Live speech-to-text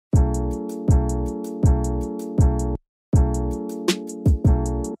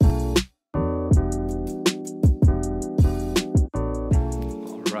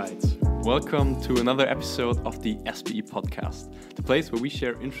Welcome to another episode of the SBE Podcast, the place where we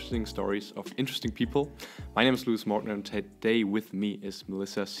share interesting stories of interesting people. My name is Louis Morgner, and today with me is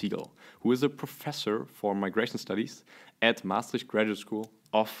Melissa Siegel, who is a professor for migration studies at Maastricht Graduate School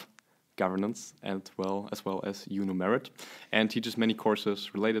of Governance and as well as UNU-MERIT, and teaches many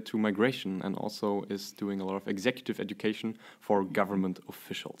courses related to migration and also is doing a lot of executive education for government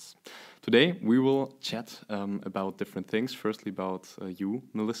officials. Today we will chat about different things. Firstly about you,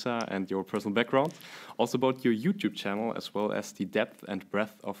 Melissa, and your personal background. Also about your YouTube channel as well as the depth and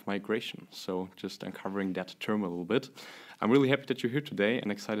breadth of migration. So just uncovering that term a little bit. I'm really happy that you're here today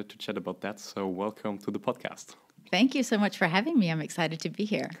and excited to chat about that. So welcome to the podcast. Thank you so much for having me. I'm excited to be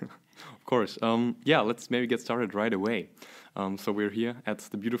here. Of course. Let's maybe get started right away. So we're here at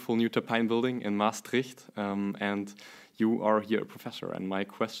the beautiful new Tapijn building in Maastricht, and you are here a professor. And my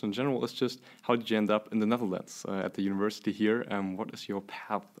question in general is just, how did you end up in the Netherlands at the university here? What is your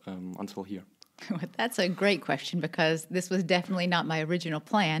path until here? Well, that's a great question because this was definitely not my original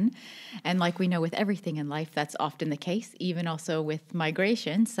plan. And like we know with everything in life, that's often the case, even also with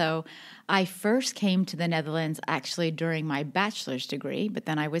migration. So I first came to the Netherlands actually during my bachelor's degree, but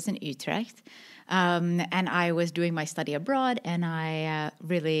then I was in Utrecht. And I was doing my study abroad, and I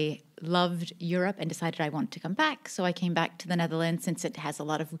really loved Europe and decided I wanted to come back. So I came back to the Netherlands since it has a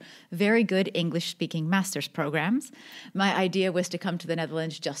lot of very good English-speaking master's programs. My idea was to come to the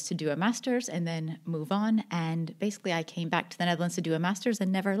Netherlands just to do a master's and then move on. And basically I came back to the Netherlands to do a master's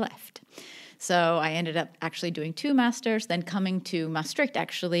and never left. So I ended up actually doing 2 masters, then coming to Maastricht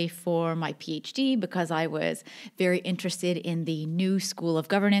actually for my PhD because I was very interested in the new school of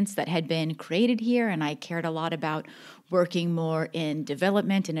governance that had been created here, and I cared a lot about working more in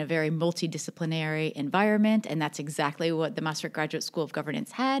development in a very multidisciplinary environment, and that's exactly what the Maastricht Graduate School of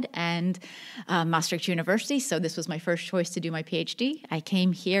Governance had, and Maastricht University. So this was my first choice to do my PhD. I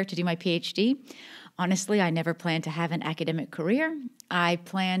came here to do my PhD. Honestly, I never planned to have an academic career. I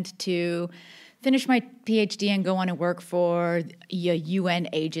planned to finish my PhD and go on and work for a UN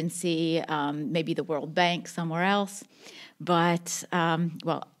agency, maybe the World Bank, somewhere else. But,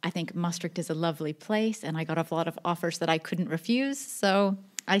 I think Maastricht is a lovely place, and I got a lot of offers that I couldn't refuse, so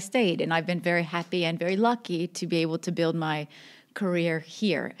I stayed. And I've been very happy and very lucky to be able to build my career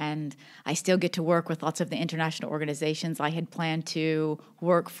here, and I still get to work with lots of the international organizations I had planned to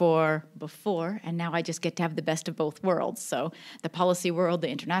work for before, and now I just get to have the best of both worlds. So the policy world, the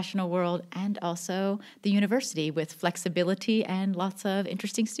international world, and also the university with flexibility and lots of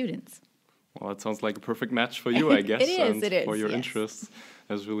interesting students. Well, it sounds like a perfect match for you, I guess. It is. For your interests.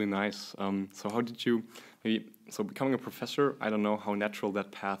 That's really nice. So how did you becoming a professor, I don't know how natural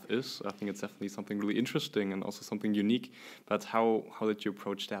that path is. I think it's definitely something really interesting and also something unique. But how did you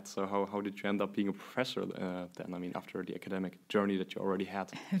approach that? So how did you end up being a professor then? I mean, after the academic journey that you already had?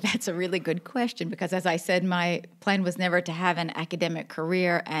 That's a really good question because, as I said, my plan was never to have an academic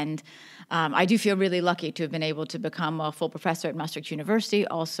career. And I do feel really lucky to have been able to become a full professor at Maastricht University,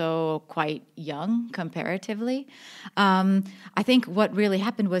 also quite young comparatively. I think what really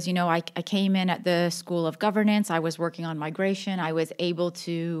happened was, I came in at the School of Governance. I was working on migration. I was able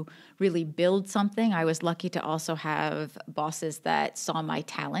to really build something. I was lucky to also have bosses that saw my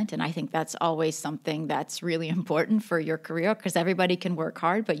talent, and I think that's always something that's really important for your career because everybody can work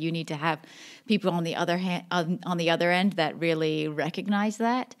hard, but you need to have people on the other end that really recognize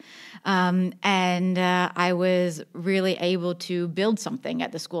that. I was really able to build something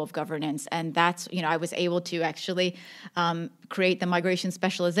at the School of Governance, and that's I was able to actually create the migration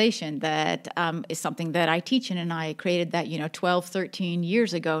specialization that is something that I teach in, and I created that 12, 13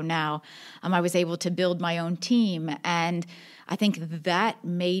 years ago now. I was able to build my own team, and I think that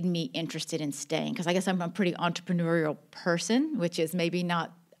made me interested in staying because I guess I'm a pretty entrepreneurial person, which is maybe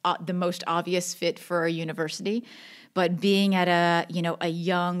not the most obvious fit for a university. But being at a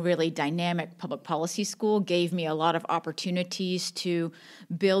young, really dynamic public policy school gave me a lot of opportunities to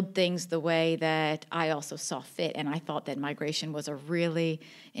build things the way that I also saw fit. And I thought that migration was a really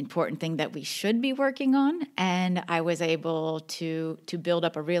important thing that we should be working on. And I was able to build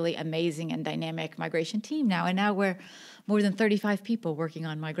up a really amazing and dynamic migration team now. And now we're more than 35 people working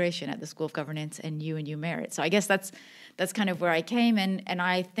on migration at the School of Governance and UNU-MERIT. So I guess that's kind of where I came. And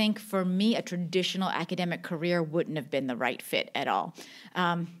I think for me, a traditional academic career wouldn't have been the right fit at all.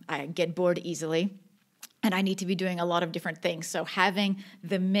 I get bored easily. And I need to be doing a lot of different things. So having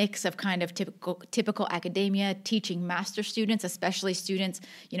the mix of kind of typical academia, teaching master students, especially students,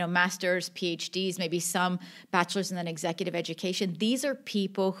 masters, PhDs, maybe some bachelors and then executive education. These are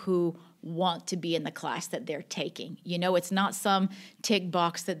people who want to be in the class that they're taking. It's not some tick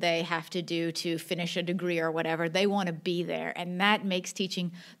box that they have to do to finish a degree or whatever. They want to be there. And that makes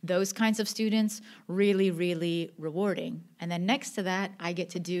teaching those kinds of students really, really rewarding. And then next to that, I get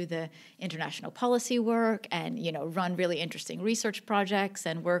to do the international policy work and, run really interesting research projects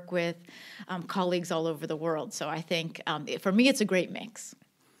and work with colleagues all over the world. So I think for me, it's a great mix.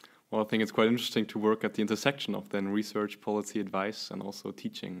 Well, I think it's quite interesting to work at the intersection of then research, policy advice, and also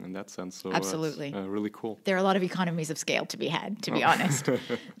teaching in that sense. So absolutely. That's really cool. There are a lot of economies of scale to be had, to be honest.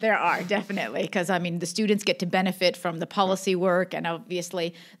 There are, definitely, because, the students get to benefit from the policy work, and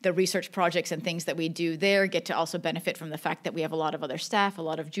obviously the research projects and things that we do there get to also benefit from the fact that we have a lot of other staff, a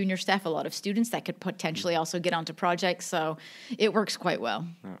lot of junior staff, a lot of students that could potentially also get onto projects. So it works quite well.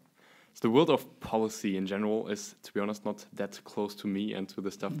 Yeah. So the world of policy in general is, to be honest, not that close to me and to the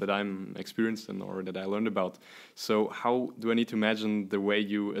stuff that I'm experienced in or that I learned about. So how do I need to imagine the way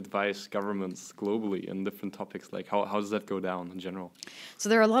you advise governments globally in different topics? Like how does that go down in general? So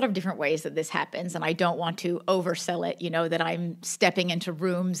there are a lot of different ways that this happens, and I don't want to oversell it, that I'm stepping into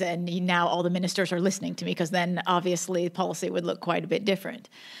rooms and now all the ministers are listening to me, because then obviously policy would look quite a bit different.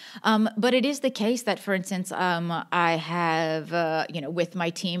 But it is the case that, for instance, I have, with my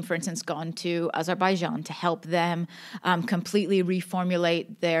team, for instance, gone to Azerbaijan to help them completely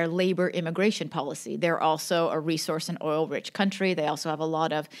reformulate their labor immigration policy. They're also a resource and oil-rich country. They also have a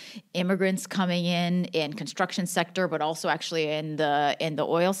lot of immigrants coming in construction sector, but also actually in the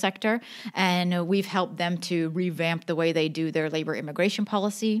oil sector. And we've helped them to revamp the way they do their labor immigration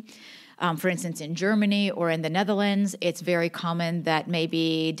policy. For instance, in Germany or in the Netherlands, it's very common that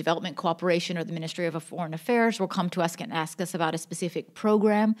maybe development cooperation or the Ministry of Foreign Affairs will come to us and ask us about a specific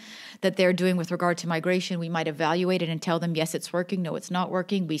program that they're doing with regard to migration. We might evaluate it and tell them, yes, it's working, no, it's not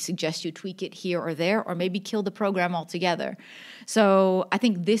working. We suggest you tweak it here or there, or maybe kill the program altogether. So I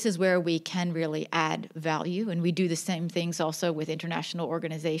think this is where we can really add value, and we do the same things also with international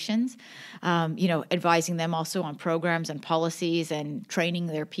organizations, advising them also on programs and policies and training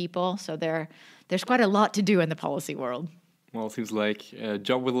their people. So there's quite a lot to do in the policy world. Well, it seems like a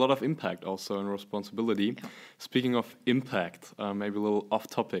job with a lot of impact also and responsibility. Yeah. Speaking of impact, maybe a little off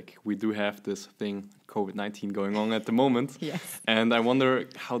topic, we do have this thing, COVID-19, going on at the moment. Yes. And I wonder,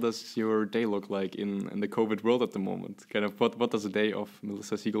 how does your day look like in the COVID world at the moment? Kind of what does a day of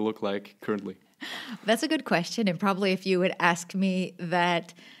Melissa Siegel look like currently? That's a good question. And probably if you would ask me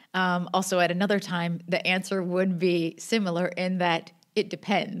that also at another time, the answer would be similar in that it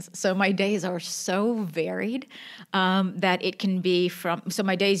depends. So my days are so varied that it can be so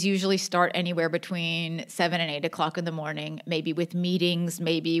my days usually start anywhere between 7 and 8 o'clock in the morning, maybe with meetings,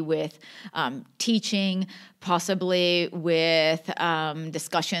 maybe with teaching, possibly with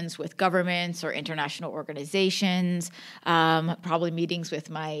discussions with governments or international organizations, probably meetings with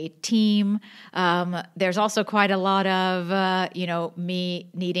my team. There's also quite a lot of, me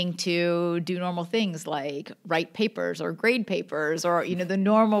needing to do normal things like write papers or grade papers or, the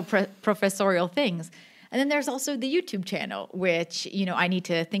normal professorial things. And then there's also the YouTube channel, which, I need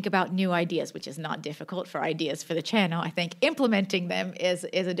to think about new ideas, which is not difficult for ideas for the channel. I think implementing them is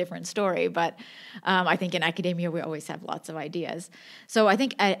a different story. But I think in academia, we always have lots of ideas. So I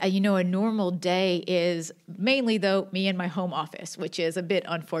think, a normal day is mainly, though, me in my home office, which is a bit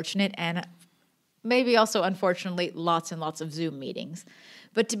unfortunate. And maybe also, unfortunately, lots and lots of Zoom meetings.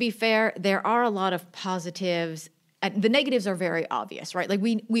 But to be fair, there are a lot of positives. And the negatives are very obvious, right? Like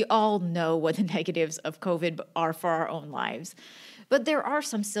we all know what the negatives of COVID are for our own lives. But there are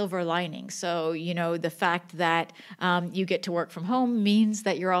some silver linings. So, the fact that you get to work from home means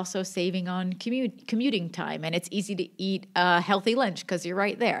that you're also saving on commuting time. And it's easy to eat a healthy lunch because you're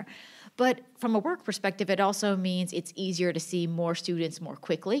right there. But from a work perspective, it also means it's easier to see more students more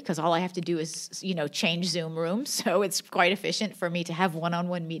quickly because all I have to do is, change Zoom rooms. So it's quite efficient for me to have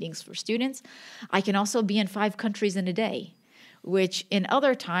one-on-one meetings for students. I can also be in 5 countries in a day, which in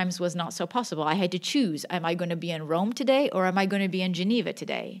other times was not so possible. I had to choose, am I going to be in Rome today or am I going to be in Geneva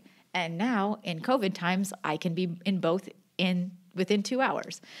today? And now in COVID times, I can be in both within 2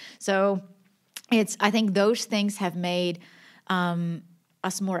 hours. So I think those things have made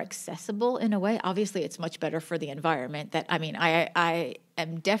us more accessible in a way. Obviously, it's much better for the environment. I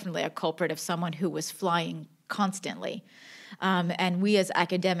am definitely a culprit of someone who was flying constantly. And we as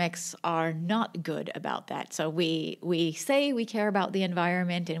academics are not good about that. So we say we care about the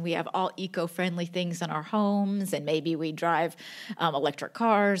environment and we have all eco-friendly things in our homes and maybe we drive electric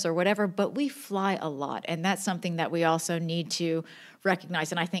cars or whatever, but we fly a lot. And that's something that we also need to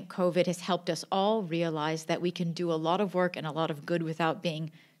recognize. And I think COVID has helped us all realize that we can do a lot of work and a lot of good without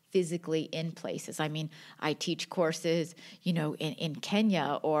being physically in places. I mean, I teach courses, in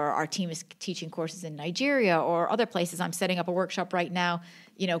Kenya, or our team is teaching courses in Nigeria or other places. I'm setting up a workshop right now,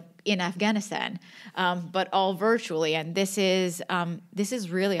 in Afghanistan, but all virtually. And this is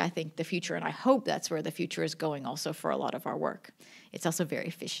really, I think, the future. And I hope that's where the future is going also for a lot of our work. It's also very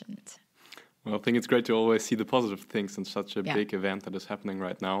efficient. Well, I think it's great to always see the positive things in such a big event that is happening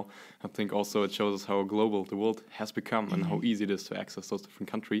right now. I think also it shows us how global the world has become and how easy it is to access those different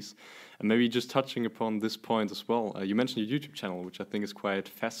countries. And maybe just touching upon this point as well, you mentioned your YouTube channel, which I think is quite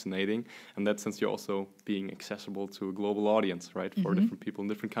fascinating. And that since you're also being accessible to a global audience, right, for different people in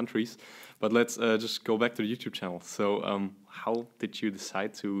different countries. But let's just go back to the YouTube channel. So how did you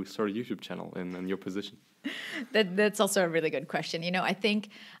decide to start a YouTube channel in your position? That's also a really good question. I think...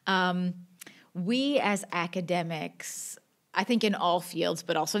 we as academics, I think in all fields,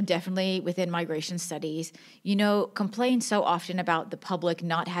 but also definitely within migration studies, complain so often about the public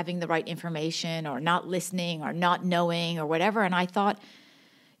not having the right information or not listening or not knowing or whatever. And I thought,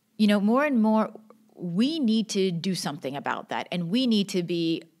 more and more, we need to do something about that. And we need to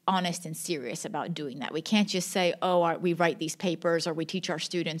be honest and serious about doing that. We can't just say, we write these papers or we teach our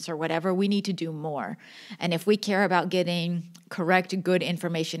students or whatever. We need to do more. And if we care about getting correct, good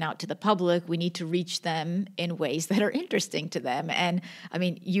information out to the public, we need to reach them in ways that are interesting to them. And I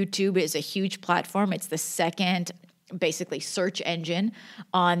mean, YouTube is a huge platform. It's the second basically search engine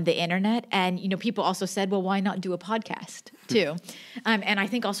on the internet. And, people also said, well, why not do a podcast too? And I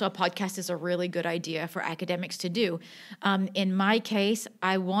think also a podcast is a really good idea for academics to do. In my case,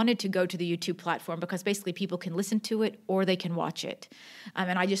 I wanted to go to the YouTube platform because basically people can listen to it or they can watch it.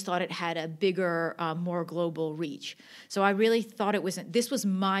 And I just thought it had a bigger, more global reach. So I really thought this was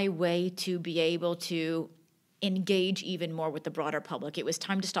my way to be able to engage even more with the broader public. It was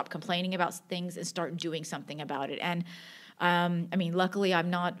time to stop complaining about things and start doing something about it. And luckily I'm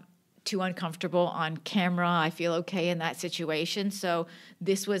not too uncomfortable on camera. I feel okay in that situation. So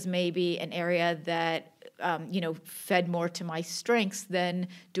this was maybe an area that, fed more to my strengths than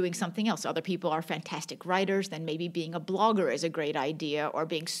doing something else. Other people are fantastic writers, then maybe being a blogger is a great idea, or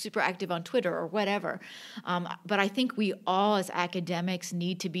being super active on Twitter or whatever. But I think we all as academics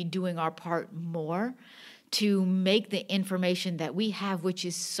need to be doing our part more to make the information that we have, which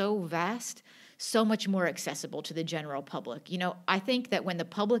is so vast, so much more accessible to the general public. I think that when the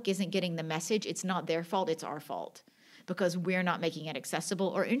public isn't getting the message, it's not their fault, it's our fault, because we're not making it accessible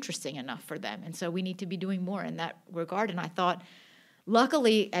or interesting enough for them. And so we need to be doing more in that regard. And I thought,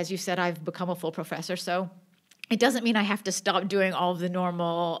 luckily, as you said, I've become a full professor, so it doesn't mean I have to stop doing all of the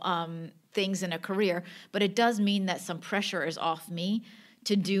normal things in a career, but it does mean that some pressure is off me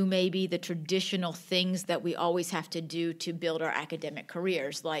to do maybe the traditional things that we always have to do to build our academic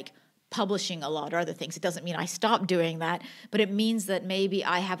careers, like publishing a lot or other things. It doesn't mean I stop doing that, but it means that maybe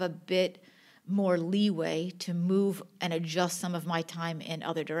I have a bit more leeway to move and adjust some of my time in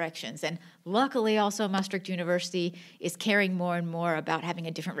other directions. And luckily also Maastricht University is caring more and more about having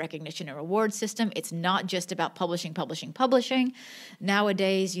a different recognition and reward system. It's not just about publishing.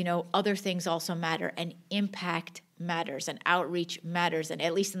 Nowadays, other things also matter, and impact matters and outreach matters. And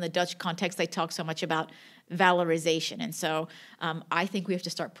at least in the Dutch context, they talk so much about valorization. And so I think we have to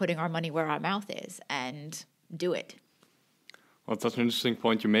start putting our money where our mouth is and do it. Well, that's an interesting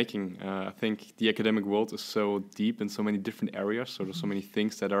point you're making. I think the academic world is so deep in so many different areas, so there's so many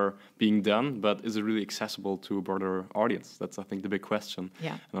things that are being done, but is it really accessible to a broader audience? That's, I think, the big question.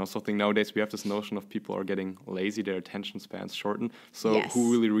 Yeah. And I also think nowadays we have this notion of people are getting lazy, their attention spans shorten. So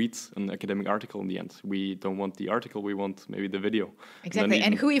who really reads an academic article in the end? We don't want the article, we want maybe the video. Exactly,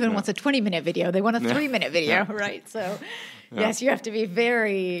 and who even wants a 20-minute video? They want a 3-minute video, right? So, yes, you have to be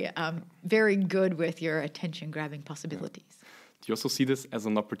very, very good with your attention-grabbing possibilities. Do you also see this as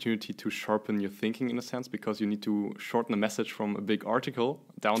an opportunity to sharpen your thinking in a sense, because you need to shorten a message from a big article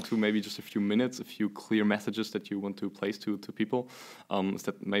down to maybe just a few minutes, a few clear messages that you want to place to people? Is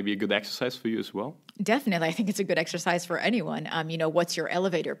that maybe a good exercise for you as well? Definitely. I think it's a good exercise for anyone. What's your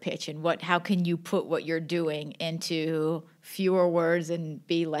elevator pitch, and how can you put what you're doing into fewer words and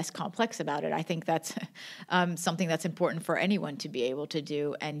be less complex about it? I think that's something that's important for anyone to be able to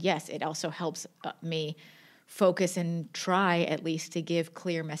do. And yes, it also helps me focus and try at least to give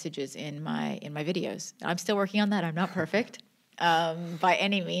clear messages in my videos. I'm still working on that. I'm not perfect by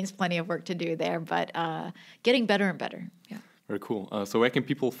any means. Plenty of work to do there, but getting better and better. Yeah. Very cool. So where can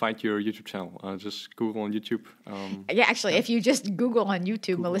people find your YouTube channel? Just Google on YouTube. If you just Google on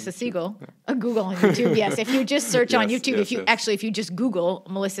YouTube, Melissa Siegel, Google on YouTube, yes. If you just search on YouTube, if you just Google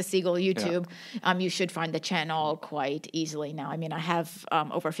Melissa Siegel YouTube, you should find the channel quite easily now. I mean, I have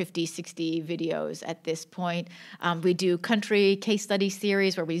over 50, 60 videos at this point. We do country case study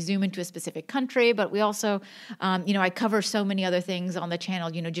series where we zoom into a specific country, but we also, I cover so many other things on the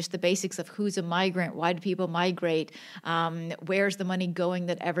channel, just the basics of who's a migrant, why do people migrate, where's the money going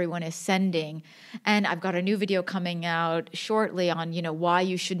that everyone is sending. And I've got a new video coming out shortly on, why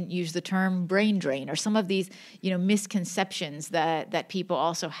you shouldn't use the term brain drain or some of these, misconceptions that people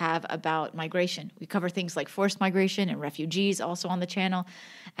also have about migration. We cover things like forced migration and refugees also on the channel.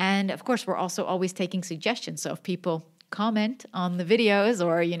 And of course, we're also always taking suggestions. So if people comment on the videos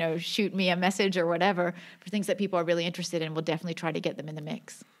or, shoot me a message or whatever for things that people are really interested in, we'll definitely try to get them in the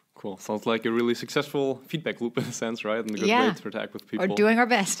mix. Cool. Sounds like a really successful feedback loop in a sense, right? And a good way to interact with people. We're doing our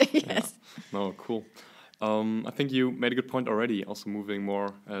best, yes. Yeah. No, cool. I think you made a good point already, also moving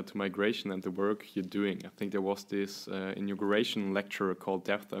more to migration and the work you're doing. I think there was this inauguration lecture called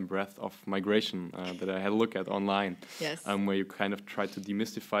Depth and Breadth of Migration that I had a look at online. Yes. Where you kind of tried to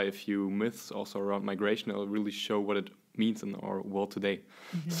demystify a few myths also around migration and really show what it means in our world today.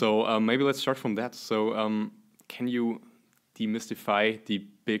 Mm-hmm. So maybe let's start from that. So can you demystify the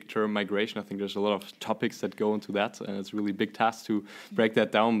big term migration? I think there's a lot of topics that go into that, and it's a really big task to break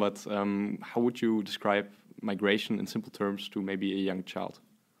that down. But how would you describe migration in simple terms to maybe a young child?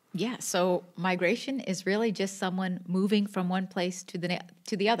 Yeah, so migration is really just someone moving from one place to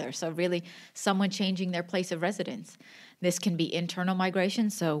the other. So really someone changing their place of residence. This can be internal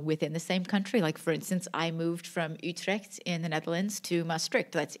migration, so within the same country. Like, for instance, I moved from Utrecht in the Netherlands to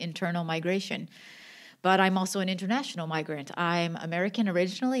Maastricht. That's internal migration. But I'm also an international migrant. I'm American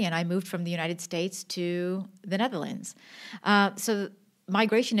originally, and I moved from the United States to the Netherlands. So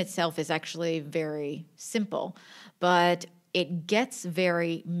migration itself is actually very simple, but it gets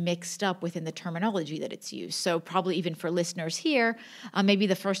very mixed up within the terminology that it's used. So probably even for listeners here, maybe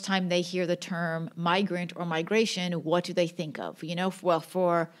the first time they hear the term migrant or migration, what do they think of? Well,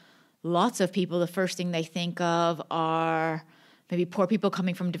 for lots of people, the first thing they think of are maybe poor people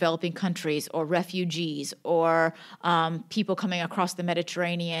coming from developing countries or refugees or people coming across the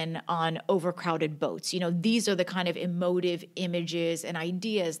Mediterranean on overcrowded boats. These are the kind of emotive images and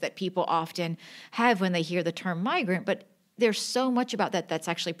ideas that people often have when they hear the term migrant. But there's so much about that that's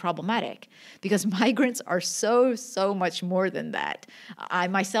actually problematic because migrants are so much more than that. I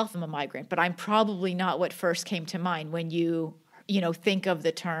myself am a migrant, but I'm probably not what first came to mind when you think of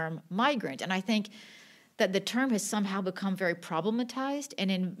the term migrant. And I think that the term has somehow become very problematized,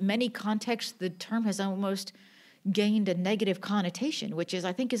 and in many contexts, the term has almost gained a negative connotation, which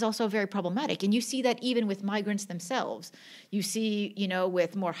I think is also very problematic. And you see that even with migrants themselves. You see,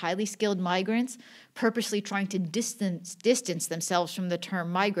 with more highly skilled migrants purposely trying to distance themselves from the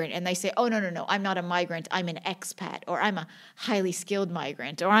term migrant. And they say, oh, no, I'm not a migrant. I'm an expat, or I'm a highly skilled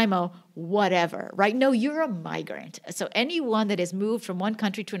migrant, or I'm a whatever, right? No, you're a migrant. So anyone that has moved from one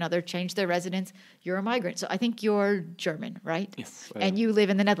country to another, changed their residence, you're a migrant. So I think you're German, right? Yes. And you live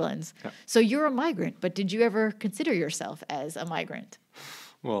in the Netherlands. Yeah. So you're a migrant, but did you ever consider yourself as a migrant?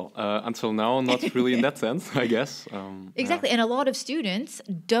 Well, until now, not really in that sense, I guess. Exactly. And a lot of students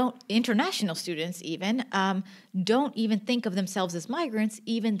international students even, don't even think of themselves as migrants,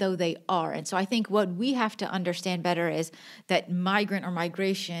 even though they are. And so I think what we have to understand better is that migrant or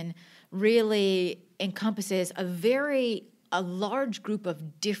migration really encompasses a large group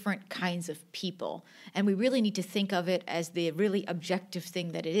of different kinds of people. And we really need to think of it as the really objective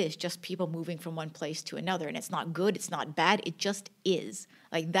thing that it is, just people moving from one place to another. And it's not good, it's not bad, it just is.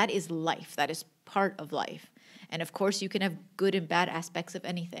 Like, that is life, that is part of life. And of course, you can have good and bad aspects of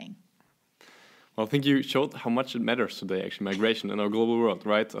anything. Well, I think you showed how much it matters today, actually, migration in our global world,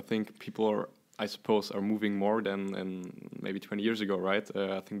 right? I think people are moving more than maybe 20 years ago, right?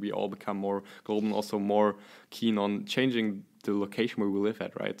 I think we all become more global and also more keen on changing the location where we live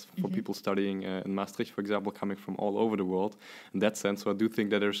at, right? For people studying in Maastricht, for example, coming from all over the world. In that sense, so I do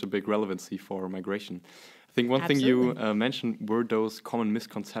think that there's a big relevancy for migration. I think one thing you mentioned were those common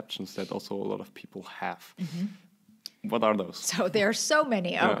misconceptions that also a lot of people have. What are those? So there are so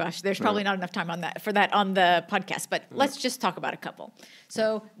many. Oh gosh, there's probably not enough time on the podcast, but let's just talk about a couple.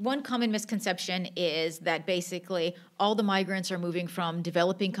 So one common misconception is that basically all the migrants are moving from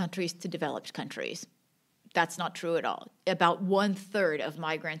developing countries to developed countries. That's not true at all. About 1/3 of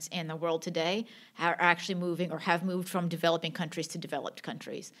migrants in the world today are actually moving or have moved from developing countries to developed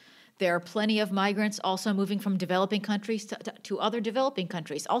countries. There are plenty of migrants also moving from developing countries to other developing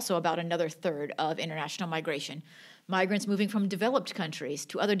countries, also about another third of international migration. Migrants moving from developed countries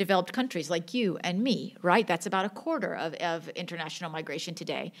to other developed countries like you and me, right? That's about a quarter of international migration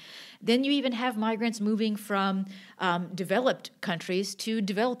today. Then you even have migrants moving from developed countries to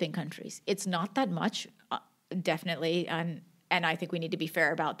developing countries. It's not that much, definitely, and I think we need to be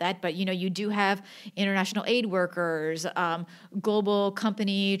fair about that. But, you do have international aid workers, global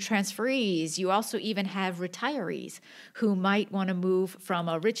company transferees. You also even have retirees who might want to move from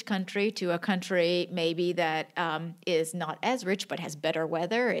a rich country to a country maybe that is not as rich but has better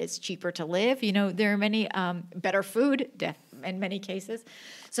weather, is cheaper to live. There are many better food in many cases.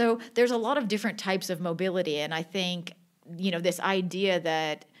 So there's a lot of different types of mobility. And I think, this idea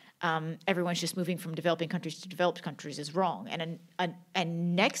that everyone's just moving from developing countries to developed countries is wrong.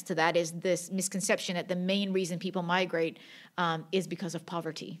 And next to that is this misconception that the main reason people migrate is because of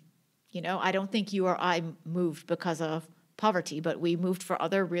poverty. I don't think you or I moved because of poverty, but we moved for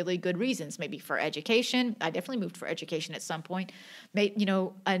other really good reasons, maybe for education. I definitely moved for education at some point.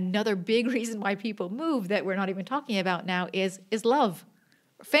 Another big reason why people move that we're not even talking about now is love,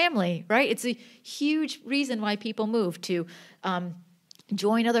 family, right? It's a huge reason why people move to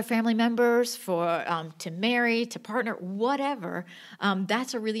join other family members, to marry, to partner, whatever.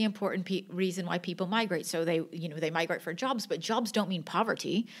 That's a really important reason why people migrate. So they migrate for jobs, but jobs don't mean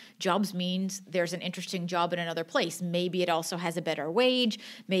poverty. Jobs means there's an interesting job in another place. Maybe it also has a better wage.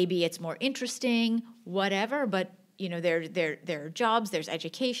 Maybe it's more interesting, whatever. But there are jobs, there's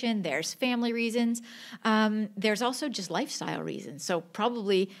education, there's family reasons. There's also just lifestyle reasons. So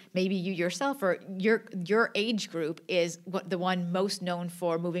probably maybe you yourself or your age group is the one most known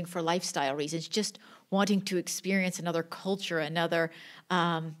for moving for lifestyle reasons, just wanting to experience another culture, another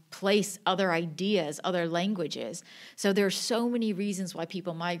place, other ideas, other languages. So there are so many reasons why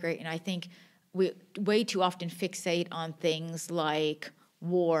people migrate, and I think we way too often fixate on things like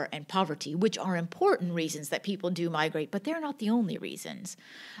war and poverty, which are important reasons that people do migrate, but they're not the only reasons.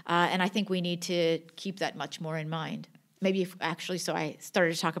 And I think we need to keep that much more in mind. So I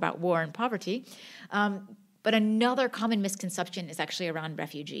started to talk about war and poverty. But another common misconception is actually around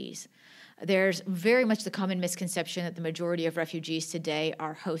refugees. There's very much the common misconception that the majority of refugees today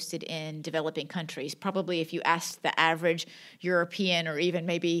are hosted in developing countries. Probably if you asked the average European or even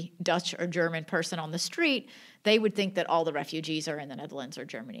maybe Dutch or German person on the street, they would think that all the refugees are in the Netherlands or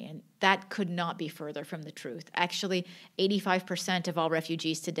Germany. And that could not be further from the truth. Actually, 85% of all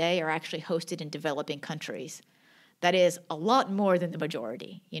refugees today are actually hosted in developing countries. That is a lot more than the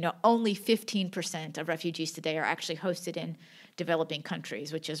majority. Only 15% of refugees today are actually hosted in developing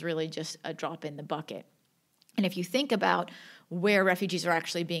countries, which is really just a drop in the bucket. And if you think about where refugees are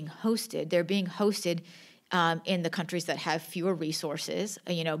actually being hosted, they're being hosted in the countries that have fewer resources,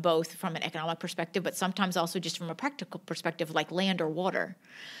 both from an economic perspective, but sometimes also just from a practical perspective, like land or water.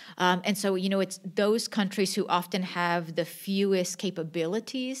 And so, it's those countries who often have the fewest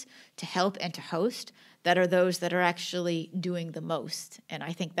capabilities to help and to host that are those that are actually doing the most. And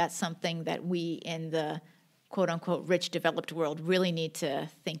I think that's something that we in the quote-unquote rich developed world really need to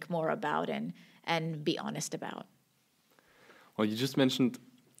think more about and be honest about. Well, you just mentioned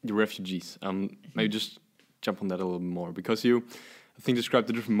the refugees. Maybe just jump on that a little more, because you, I think, described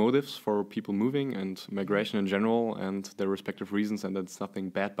the different motives for people moving and migration in general and their respective reasons, and that's nothing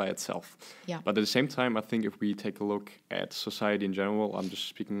bad by itself. Yeah. But at the same time, I think if we take a look at society in general, I'm just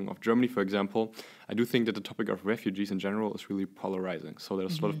speaking of Germany, for example, I do think that the topic of refugees in general is really polarizing. So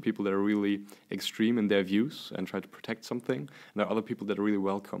there's a lot of people that are really extreme in their views and try to protect something, and there are other people that are really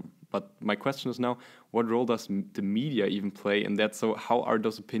welcome. But my question is now, what role does the media even play in that? So how are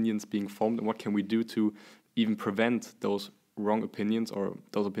those opinions being formed, and what can we do to even prevent those wrong opinions or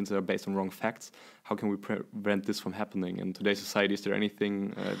those opinions that are based on wrong facts? How can we prevent this from happening in today's society? Is there anything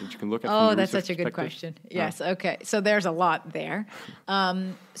that you can look at? Oh, that's such a good question. Yes. Okay. So there's a lot there.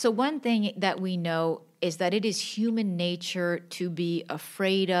 So one thing that we know is that it is human nature to be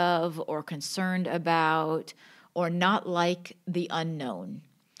afraid of or concerned about or not like the unknown.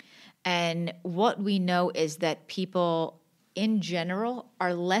 And what we know is that people in general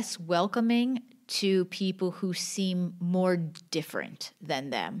are less welcoming to people who seem more different than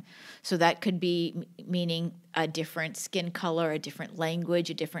them. So that could be meaning a different skin color, a different language,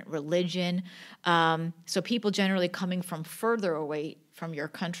 a different religion. So people generally coming from further away from your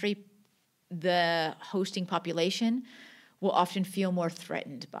country, the hosting population will often feel more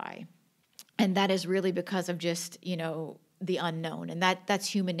threatened by. And that is really because of just, the unknown. And that's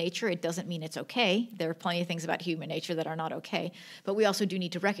human nature. It doesn't mean it's okay. There are plenty of things about human nature that are not okay. But we also do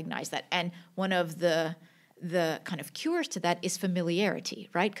need to recognize that. And one of the the kind of cures to that is familiarity,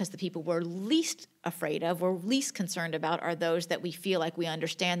 right? Because the people we're least afraid of, we're least concerned about, are those that we feel like we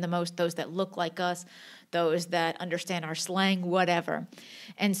understand the most, those that look like us, those that understand our slang, whatever.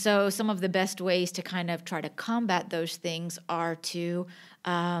 And so some of the best ways to kind of try to combat those things are to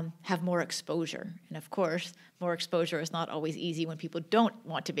have more exposure. And of course, more exposure is not always easy when people don't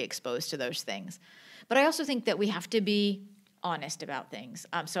want to be exposed to those things. But I also think that we have to be honest about things.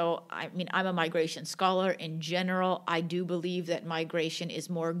 So, I mean, I'm a migration scholar. In general, I do believe that migration is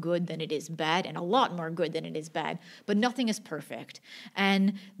more good than it is bad, and a lot more good than it is bad, but nothing is perfect.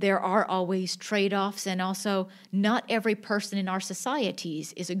 And there are always trade-offs, and also not every person in our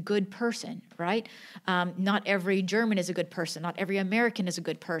societies is a good person, right? Not every German is a good person. Not every American is a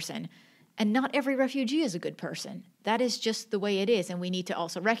good person. And not every refugee is a good person. That is just the way it is, and we need to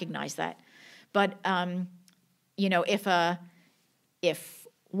also recognize that. But, if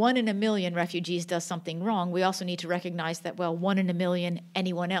 1 in a million refugees does something wrong, we also need to recognize that, 1 in a million,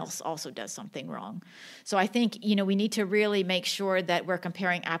 anyone else also does something wrong. So I think, we need to really make sure that we're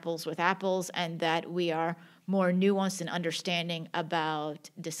comparing apples with apples and that we are more nuanced and understanding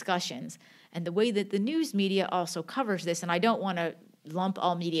about discussions. And the way that the news media also covers this, and I don't want to lump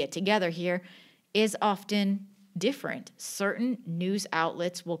all media together here, is often different. Certain news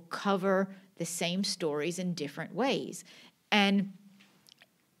outlets will cover the same stories in different ways. And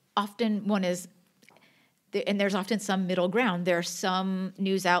often there's often some middle ground. There are some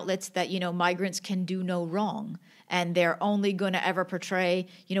news outlets that, migrants can do no wrong, and they're only going to ever portray,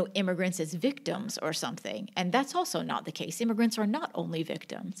 immigrants as victims or something. And that's also not the case. Immigrants are not only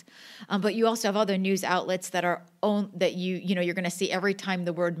victims. But you also have other news outlets that are you're going to see every time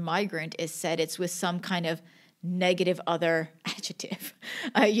the word migrant is said, it's with some kind of negative other adjective,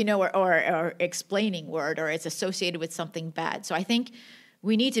 or explaining word, or it's associated with something bad. So I think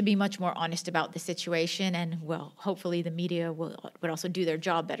we need to be much more honest about the situation, and hopefully the media would also do their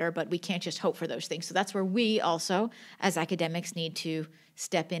job better, but we can't just hope for those things. So that's where we also, as academics, need to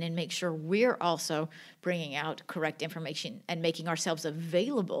step in and make sure we're also bringing out correct information and making ourselves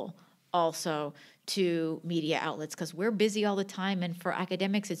available also to media outlets, because we're busy all the time, and for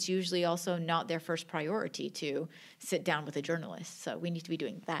academics it's usually also not their first priority to sit down with a journalist. So we need to be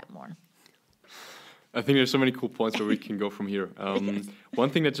doing that more. I think there's so many cool points where we can go from here. Yes. One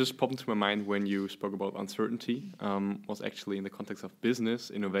thing that just popped into my mind when you spoke about uncertainty was actually in the context of business,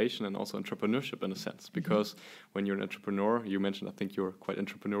 innovation, and also entrepreneurship in a sense. Because when you're an entrepreneur, you mentioned, I think you're quite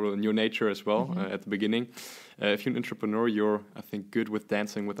entrepreneurial in your nature as well at the beginning. If you're an entrepreneur, you're, I think, good with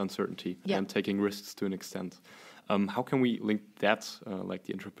dancing with uncertainty and taking risks to an extent. How can we link that, like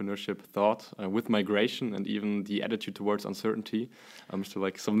the entrepreneurship thought, with migration and even the attitude towards uncertainty? So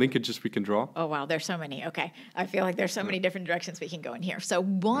like some linkages we can draw? Oh, wow, there's so many. Okay. I feel like there's so many different directions we can go in here. So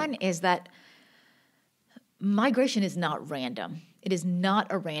one is that migration is not random. It is not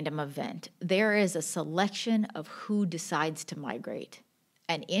a random event. There is a selection of who decides to migrate.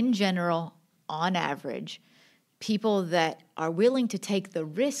 And in general, on average, people that are willing to take the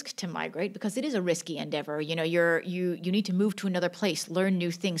risk to migrate, because it is a risky endeavor. You need to move to another place, learn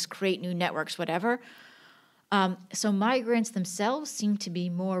new things, create new networks, whatever. So migrants themselves seem to be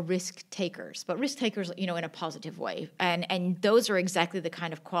more risk takers, but risk takers, in a positive way. And those are exactly the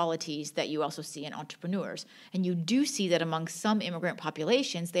kind of qualities that you also see in entrepreneurs. And you do see that among some immigrant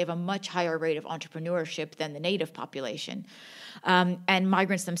populations, they have a much higher rate of entrepreneurship than the native population. And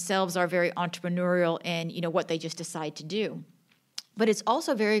migrants themselves are very entrepreneurial in, what they just decide to do. But it's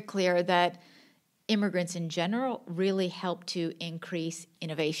also very clear that immigrants in general really help to increase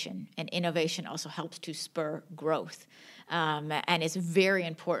innovation, and innovation also helps to spur growth. And it's very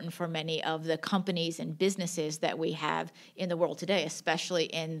important for many of the companies and businesses that we have in the world today, especially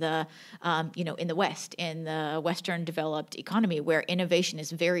in the, in the West, in the Western developed economy, where innovation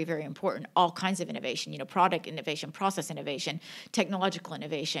is very, very important. All kinds of innovation, product innovation, process innovation, technological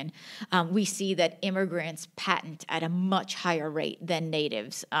innovation. We see that immigrants patent at a much higher rate than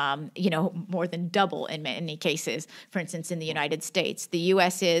natives, more than double in many cases. For instance, in the United States, the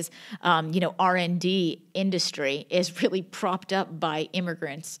U.S.'s, R&D industry is really propped up by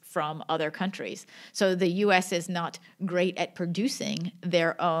immigrants from other countries. So the U.S. is not great at producing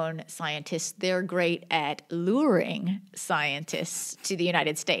their own scientists. They're great at luring scientists to the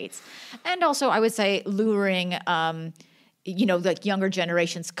United States. And also, I would say, luring like younger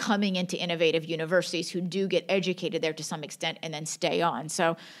generations coming into innovative universities who do get educated there to some extent and then stay on.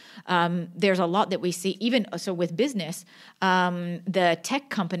 So there's a lot that we see, even so with business. The tech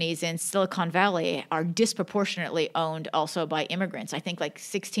companies in Silicon Valley are disproportionately owned also by immigrants. I think like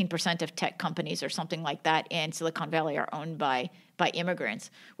 16% of tech companies or something like that in Silicon Valley are owned by immigrants,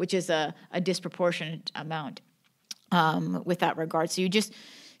 which is a disproportionate amount with that regard. So you just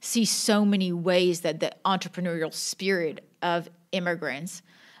see so many ways that the entrepreneurial spirit of immigrants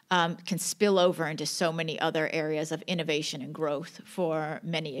can spill over into so many other areas of innovation and growth for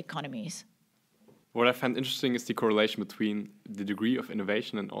many economies. What I find interesting is the correlation between the degree of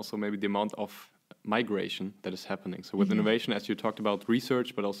innovation and also maybe the amount of migration that is happening. So with innovation, as you talked about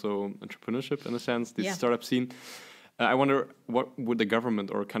research, but also entrepreneurship in a sense, the startup scene, I wonder what would the government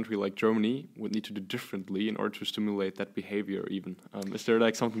or a country like Germany would need to do differently in order to stimulate that behavior even? Is there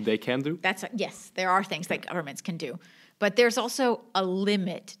like something they can do? Yes, there are things that governments can do. But there's also a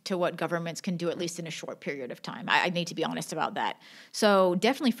limit to what governments can do, at least in a short period of time. I need to be honest about that. So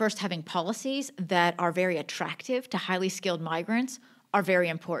definitely first having policies that are very attractive to highly skilled migrants are very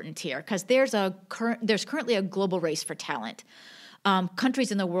important here, because there's currently a global race for talent.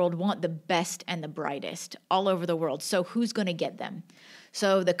 Countries in the world want the best and the brightest all over the world. So who's going to get them?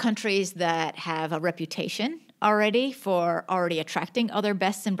 So the countries that have a reputation already for already attracting other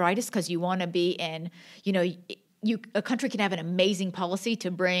bests and brightest, because you want to be in, a country can have an amazing policy to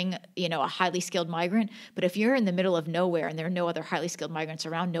bring, a highly skilled migrant, but if you're in the middle of nowhere and there are no other highly skilled migrants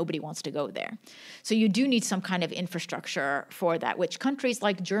around, nobody wants to go there. So you do need some kind of infrastructure for that, which countries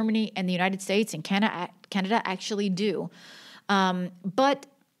like Germany and the United States and Canada actually do. But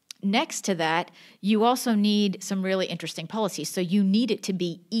next to that, you also need some really interesting policies. So you need it to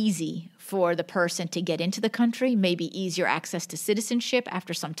be easy for the person to get into the country, maybe easier access to citizenship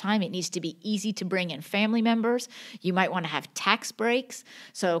after some time. It needs to be easy to bring in family members. You might want to have tax breaks.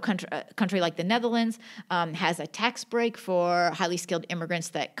 So a country like the Netherlands has a tax break for highly skilled immigrants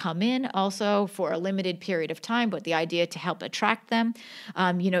that come in also for a limited period of time, but the idea to help attract them.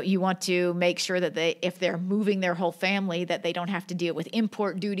 You want to make sure that if they're moving their whole family, that they don't have to deal with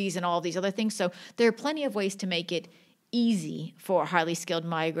import duties and all these other things. So there are plenty of ways to make it easy for highly skilled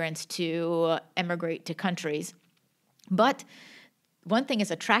migrants to emigrate to countries. But one thing is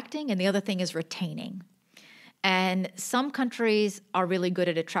attracting and the other thing is retaining. And some countries are really good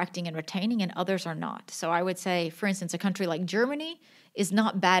at attracting and retaining and others are not. So I would say, for instance, a country like Germany is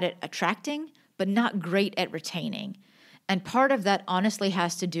not bad at attracting, but not great at retaining. And part of that honestly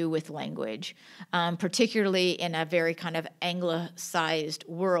has to do with language, particularly in a very kind of anglicized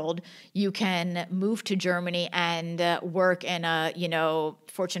world. You can move to Germany and work in a,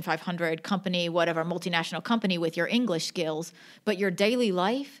 Fortune 500 company, whatever, multinational company with your English skills, but your daily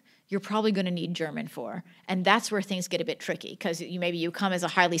life, you're probably going to need German for. And that's where things get a bit tricky, because maybe you come as a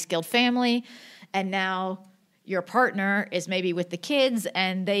highly skilled family and now your partner is maybe with the kids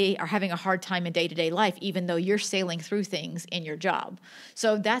and they are having a hard time in day-to-day life, even though you're sailing through things in your job.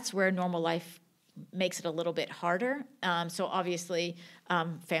 So that's where normal life makes it a little bit harder. So obviously,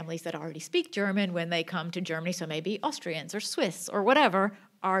 families that already speak German, when they come to Germany, so maybe Austrians or Swiss or whatever,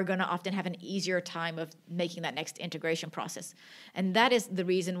 are going to often have an easier time of making that next integration process. And that is the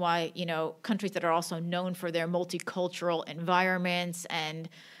reason why, countries that are also known for their multicultural environments and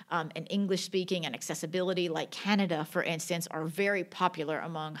English speaking and accessibility, like Canada, for instance, are very popular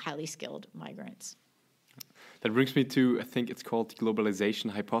among highly skilled migrants. That brings me to, I think it's called the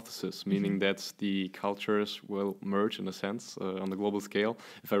globalization hypothesis, meaning that the cultures will merge in a sense on the global scale.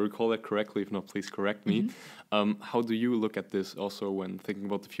 If I recall that correctly, if not, please correct me. How do you look at this also when thinking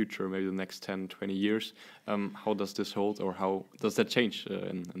about the future, maybe the next 10, 20 years? How does this hold, or how does that change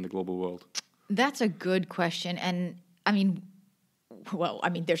in the global world? That's a good question. And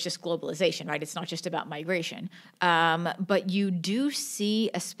there's just globalization, right? It's not just about migration. But you do see,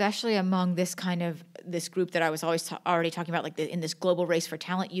 especially among this group that I was always already talking about, in this global race for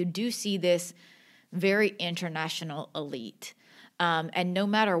talent, you do see this very international elite. And no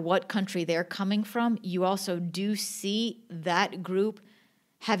matter what country they're coming from, you also do see that group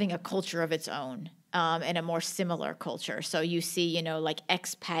having a culture of its own. And a more similar culture. So you see, like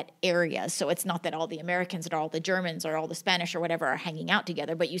expat areas. So it's not that all the Americans or all the Germans or all the Spanish or whatever are hanging out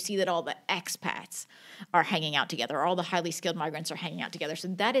together, but you see that all the expats are hanging out together, or all the highly skilled migrants are hanging out together. So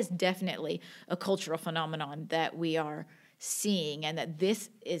that is definitely a cultural phenomenon that we are seeing, and that this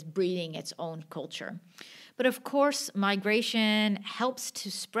is breeding its own culture. But of course, migration helps to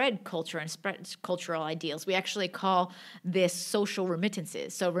spread culture and spread cultural ideals. We actually call this social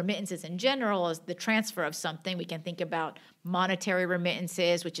remittances. So remittances in general is the transfer of something. We can think about monetary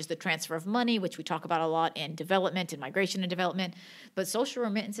remittances, which is the transfer of money, which we talk about a lot in development and migration and development. But social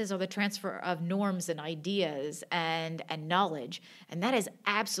remittances are the transfer of norms and ideas and knowledge. And that is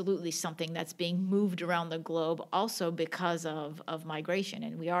absolutely something that's being moved around the globe also because of migration.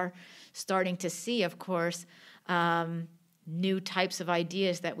 And we are starting to see, of course, new types of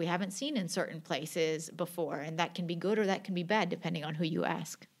ideas that we haven't seen in certain places before. And that can be good or that can be bad, depending on who you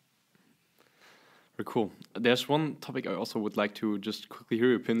ask. Very cool. There's one topic I also would like to just quickly hear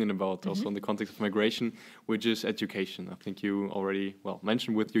your opinion about, also in the context of migration, which is education. I think you already,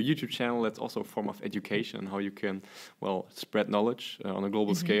 mentioned with your YouTube channel, that's also a form of education and how you can, spread knowledge on a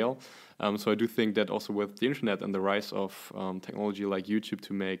global scale. So I do think that also with the internet and the rise of technology like YouTube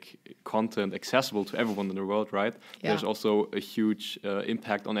to make content accessible to everyone in the world, right? Yeah. There's also a huge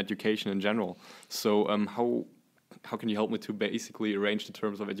impact on education in general. So how can you help me to basically arrange the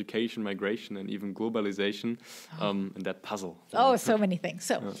terms of education, migration, and even globalization in that puzzle? Oh, so many things.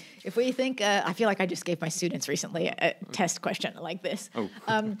 So if we think, I feel like I just gave my students recently a test question like this. Oh,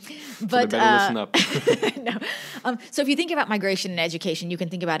 but so they better listen up. No. So if you think about migration and education, you can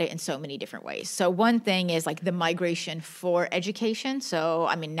think about it in so many different ways. So one thing is like the migration for education. So,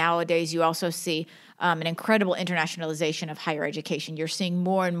 I mean, nowadays you also see an incredible internationalization of higher education. You're seeing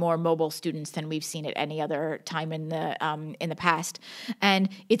more and more mobile students than we've seen at any other time in the past. And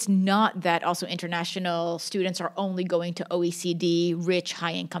it's not that also international students are only going to OECD, rich,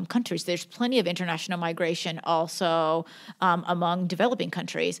 high-income countries. There's plenty of international migration also among developing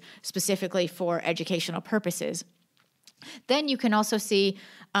countries, specifically for educational purposes. Then you can also see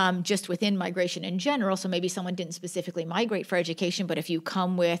just within migration in general, so maybe someone didn't specifically migrate for education, but if you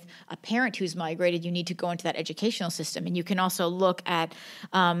come with a parent who's migrated, you need to go into that educational system. And you can also look at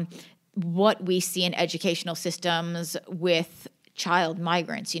what we see in educational systems with child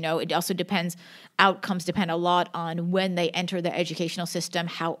migrants. You know, it also depends, outcomes depend a lot on when they enter the educational system,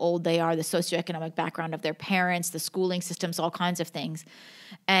 how old they are, the socioeconomic background of their parents, the schooling systems, all kinds of things.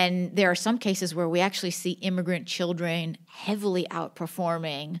 And there are some cases where we actually see immigrant children heavily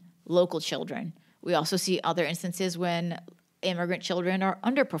outperforming local children. We also see other instances when immigrant children are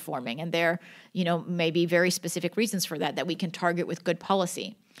underperforming, and there, may be very specific reasons for that we can target with good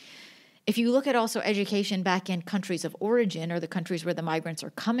policy. If you look at also education back in countries of origin or the countries where the migrants are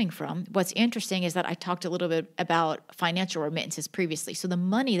coming from, what's interesting is that I talked a little bit about financial remittances previously. So the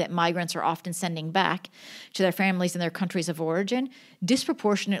money that migrants are often sending back to their families in their countries of origin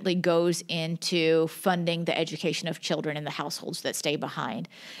disproportionately goes into funding the education of children in the households that stay behind.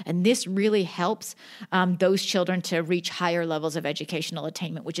 And this really helps those children to reach higher levels of educational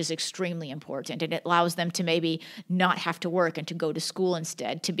attainment, which is extremely important. And it allows them to maybe not have to work and to go to school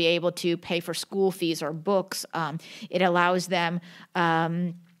instead, to be able to pay for school fees or books. It allows them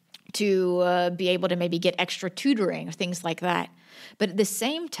to be able to maybe get extra tutoring or things like that. But at the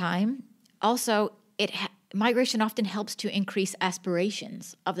same time, also, migration often helps to increase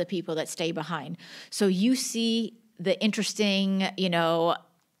aspirations of the people that stay behind. So you see the interesting,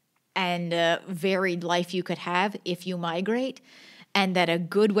 and varied life you could have if you migrate. And that a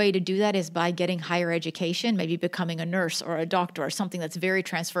good way to do that is by getting higher education, maybe becoming a nurse or a doctor or something that's very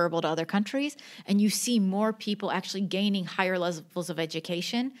transferable to other countries. And you see more people actually gaining higher levels of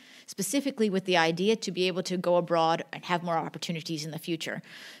education, specifically with the idea to be able to go abroad and have more opportunities in the future.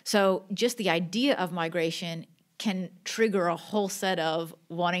 So just the idea of migration can trigger a whole set of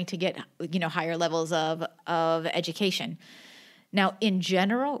wanting to get, higher levels of education. Now, in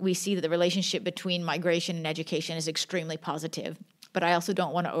general, we see that the relationship between migration and education is extremely positive, but I also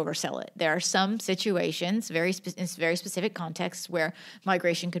don't want to oversell it. There are some situations, in very specific contexts, where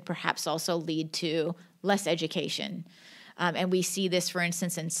migration could perhaps also lead to less education. And we see this, for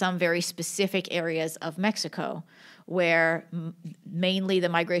instance, in some very specific areas of Mexico, where mainly the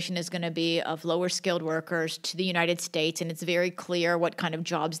migration is going to be of lower skilled workers to the United States, and it's very clear what kind of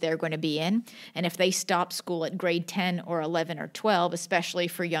jobs they're going to be in. And if they stop school at grade 10 or 11 or 12, especially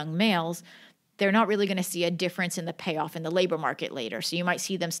for young males, they're not really going to see a difference in the payoff in the labor market later. So you might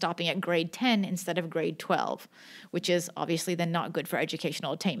see them stopping at grade 10 instead of grade 12, which is obviously then not good for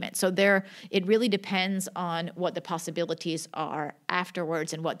educational attainment. So it really depends on what the possibilities are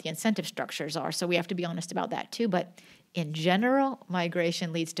afterwards and what the incentive structures are. So we have to be honest about that too. But in general,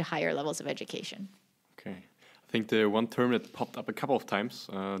 migration leads to higher levels of education. Okay. I I think the one term that popped up a couple of times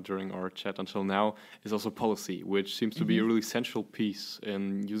during our chat until now is also policy, which seems to be a really central piece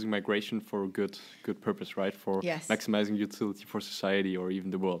in using migration for good purpose, right? For maximizing utility for society or even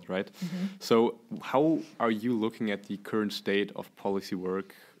the world, right? So how are you looking at the current state of policy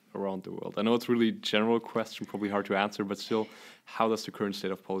work around the world? I know it's a really general question, probably hard to answer, but still, how does the current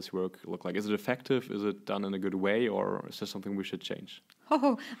state of policy work look like? Is it effective? Is it done in a good way? Or is there something we should change?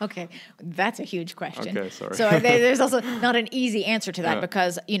 Oh, okay. That's a huge question. Okay, sorry. So there's also not an easy answer to that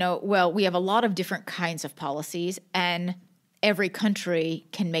because, we have a lot of different kinds of policies and every country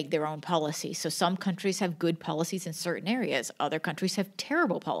can make their own policies. So some countries have good policies in certain areas. Other countries have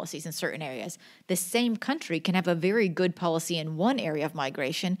terrible policies in certain areas. The same country can have a very good policy in one area of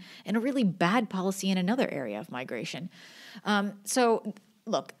migration and a really bad policy in another area of migration. So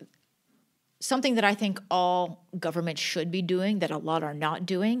look, something that I think all governments should be doing that a lot are not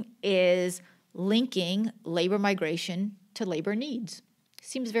doing is linking labor migration to labor needs.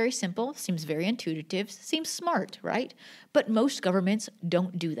 Seems very simple, seems very intuitive, seems smart, right? But most governments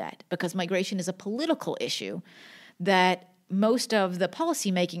don't do that because migration is a political issue that most of the policy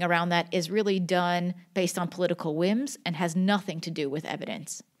making around that is really done based on political whims and has nothing to do with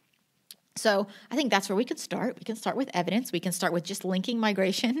evidence. So I think that's where we could start. We can start with evidence. We can start with just linking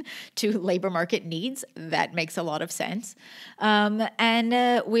migration to labor market needs. That makes a lot of sense.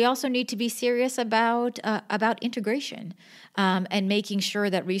 And we also need to be serious about integration and making sure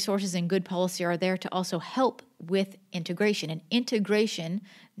that resources and good policy are there to also help with integration. And integration,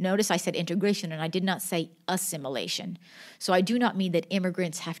 notice I said integration and I did not say assimilation. So I do not mean that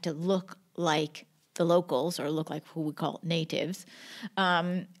immigrants have to look like the locals or look like who we call natives.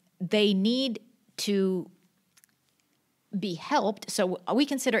 They need to be helped. So we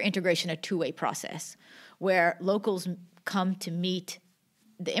consider integration a two-way process where locals come to meet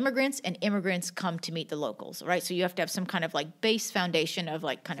the immigrants and immigrants come to meet the locals, right? So you have to have some kind of like base foundation of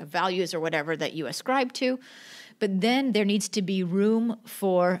like kind of values or whatever that you ascribe to. But then there needs to be room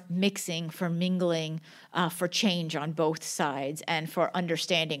for mixing, for mingling, for change on both sides and for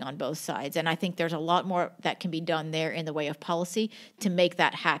understanding on both sides. And I think there's a lot more that can be done there in the way of policy to make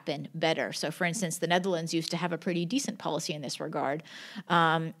that happen better. So, for instance, the Netherlands used to have a pretty decent policy in this regard.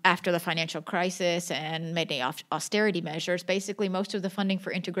 After the financial crisis and many austerity measures, basically most of the funding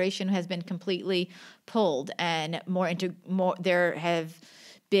for integration has been completely pulled, and there have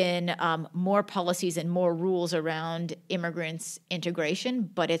been more policies and more rules around immigrants' integration,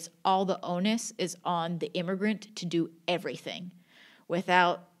 but it's all the onus is on the immigrant to do everything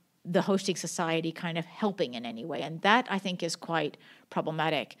without the hosting society kind of helping in any way. And that, I think, is quite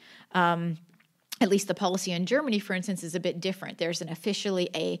problematic. At least the policy in Germany, for instance, is a bit different. There's an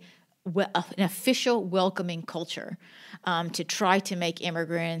official welcoming culture to try to make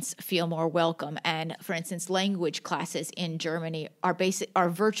immigrants feel more welcome. And for instance, language classes in Germany are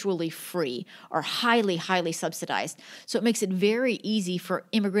virtually free or highly, highly subsidized. So it makes it very easy for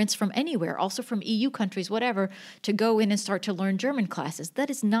immigrants from anywhere, also from EU countries, whatever, to go in and start to learn German classes. That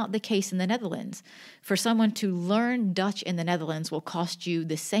is not the case in the Netherlands. For someone to learn Dutch in the Netherlands will cost you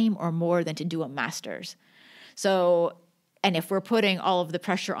the same or more than to do a master's. And if we're putting all of the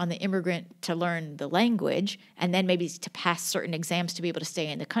pressure on the immigrant to learn the language and then maybe to pass certain exams to be able to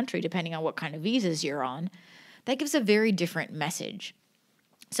stay in the country, depending on what kind of visas you're on, that gives a very different message.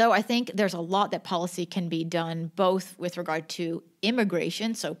 So I think there's a lot that policy can be done, both with regard to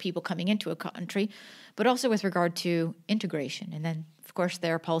immigration, so people coming into a country, but also with regard to integration. And then, of course,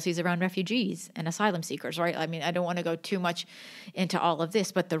 there are policies around refugees and asylum seekers, right? I mean, I don't want to go too much into all of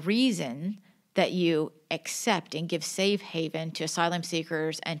this, but the reason that you accept and give safe haven to asylum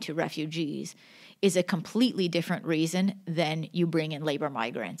seekers and to refugees is a completely different reason than you bring in labor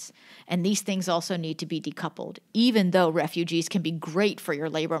migrants. And these things also need to be decoupled, even though refugees can be great for your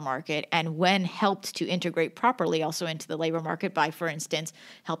labor market and when helped to integrate properly also into the labor market by, for instance,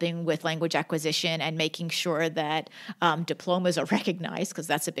 helping with language acquisition and making sure that diplomas are recognized, because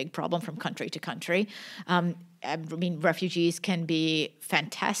that's a big problem from country to country. I mean, refugees can be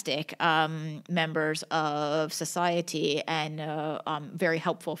fantastic members of society and very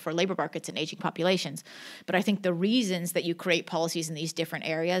helpful for labor markets and aging populations. But I think the reasons that you create policies in these different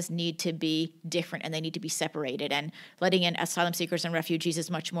areas need to be different and they need to be separated. And letting in asylum seekers and refugees is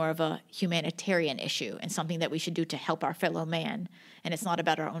much more of a humanitarian issue and something that we should do to help our fellow man. And it's not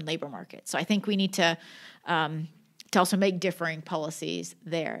about our own labor market. So I think we need to also make differing policies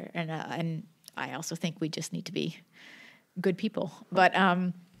there. And I also think we just need to be good people. But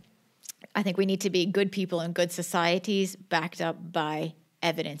I think we need to be good people in good societies backed up by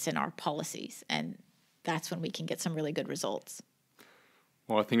evidence in our policies. And that's when we can get some really good results.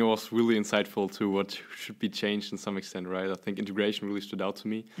 Well, I think it was really insightful to what should be changed in some extent, right? I think integration really stood out to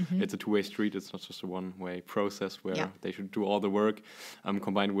me. Mm-hmm. It's a two-way street. It's not just a one-way process where they should do all the work,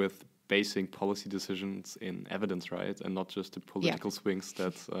 combined with basing policy decisions in evidence, right, and not just the political swings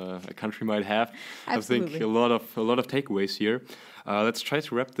that a country might have. Absolutely. I think a lot of takeaways here. Let's try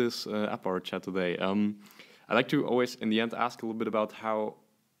to wrap this up, our chat today. I like to always, in the end, ask a little bit about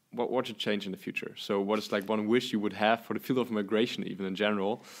what should change in the future. So what is like one wish you would have for the field of migration, even in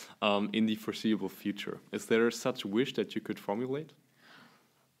general, in the foreseeable future? Is there such a wish that you could formulate?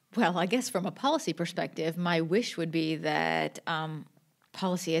 Well, I guess from a policy perspective, my wish would be that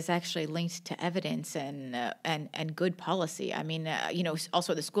policy is actually linked to evidence and good policy. I mean,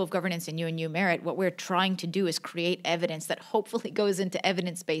 also the School of Governance and UNU-MERIT, what we're trying to do is create evidence that hopefully goes into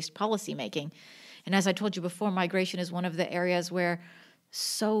evidence-based policymaking. And as I told you before, migration is one of the areas where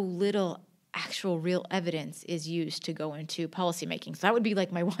so little actual real evidence is used to go into policymaking. So that would be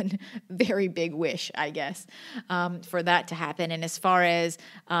like my one very big wish, I guess, for that to happen. And as far as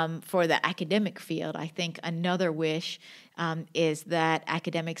for the academic field, I think another wish is that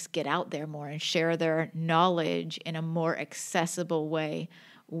academics get out there more and share their knowledge in a more accessible way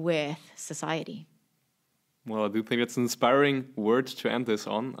with society. Well, I do think that's an inspiring word to end this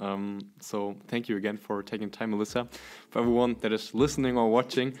on. So thank you again for taking time, Melissa. For everyone that is listening or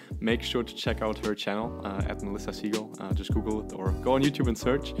watching, make sure to check out her channel at Melissa Siegel. Just Google it or go on YouTube and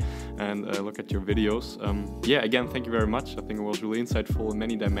search and look at your videos. Again, thank you very much. I think it was really insightful in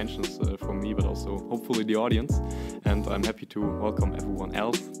many dimensions for me, but also hopefully the audience. And I'm happy to welcome everyone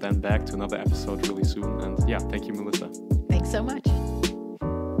else then back to another episode really soon. And thank you, Melissa. Thanks so much.